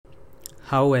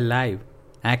How alive,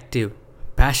 active,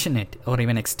 passionate, or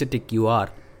even ecstatic you are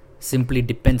simply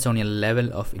depends on your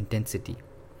level of intensity.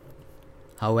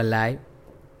 How alive,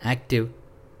 active,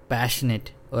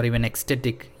 passionate, or even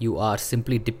ecstatic you are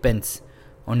simply depends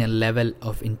on your level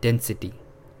of intensity.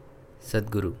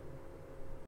 Sadhguru.